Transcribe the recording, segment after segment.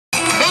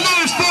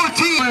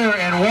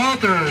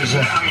Walters.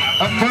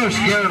 Up first,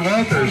 Garrett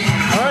Walters.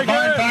 All right,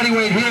 Garrett. Body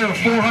weight here of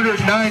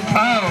 409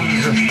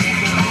 pounds.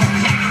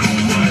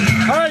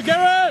 All right,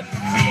 Garrett.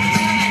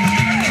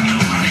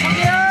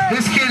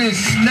 This kid is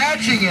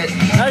snatching it.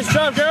 Nice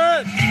job,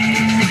 Garrett.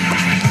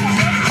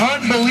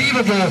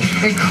 Unbelievable,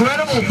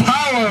 incredible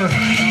power,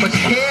 but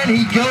can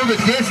he go the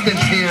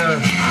distance here?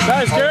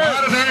 Nice, Garrett. A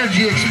lot of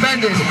energy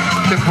expended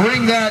to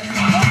bring that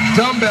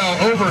dumbbell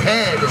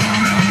overhead.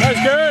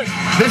 Nice, Garrett.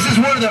 This is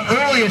one of the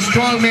earliest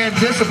strongman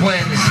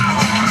disciplines.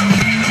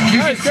 You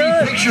can see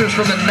pictures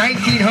from the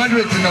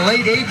 1900s and the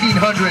late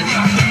 1800s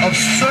of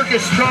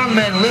circus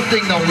strongmen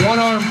lifting the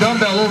one-arm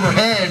dumbbell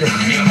overhead.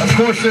 Of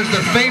course, there's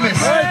the famous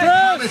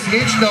Thomas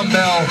inch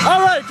dumbbell.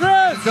 All right,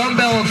 Chris.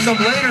 Dumbbell of some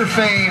later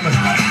fame,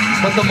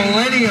 but the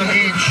Millennium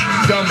Inch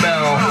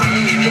dumbbell.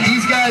 But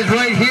these guys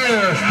right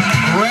here,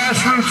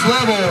 grassroots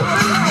level,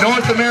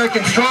 North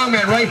American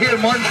strongman, right here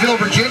in Martinsville,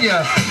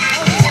 Virginia,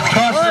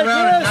 tossing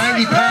around a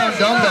 90-pound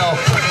dumbbell.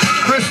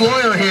 Chris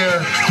Lawyer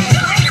here.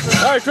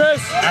 All right,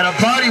 Chris. At a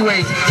body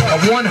weight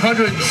of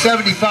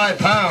 175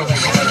 pounds.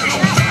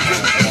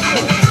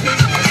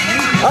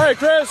 All right,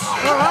 Chris.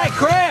 All right,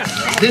 Chris.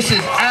 This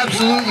is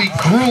absolutely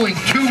grueling.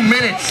 2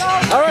 minutes.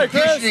 All right,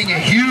 Chris. Conditioning a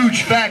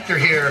huge factor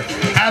here.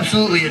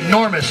 Absolutely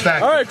enormous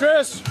factor. All right,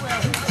 Chris.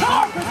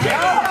 All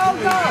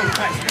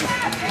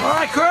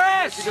right,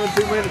 Chris.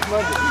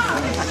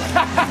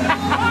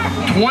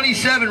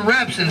 27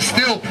 reps and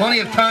still plenty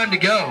of time to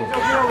go.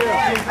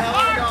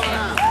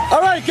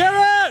 All right,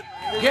 Garrett.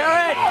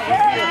 Garrett.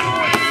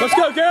 Let's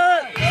go,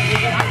 Garrett.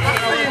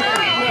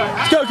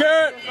 Let's go,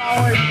 Garrett.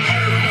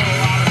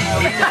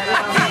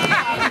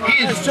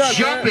 He is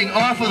jumping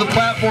off of the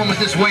platform with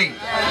this weight.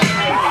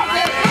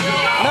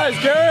 Nice,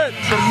 Garrett.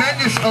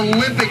 Tremendous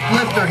Olympic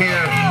lifter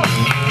here.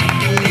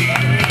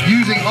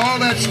 Using all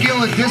that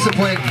skill and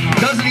discipline.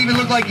 Doesn't even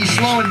look like he's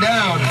slowing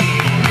down.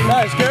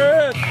 Nice,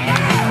 Garrett.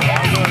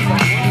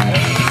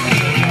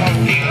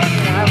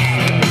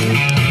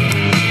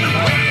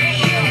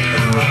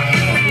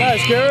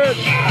 Nice, Garrett.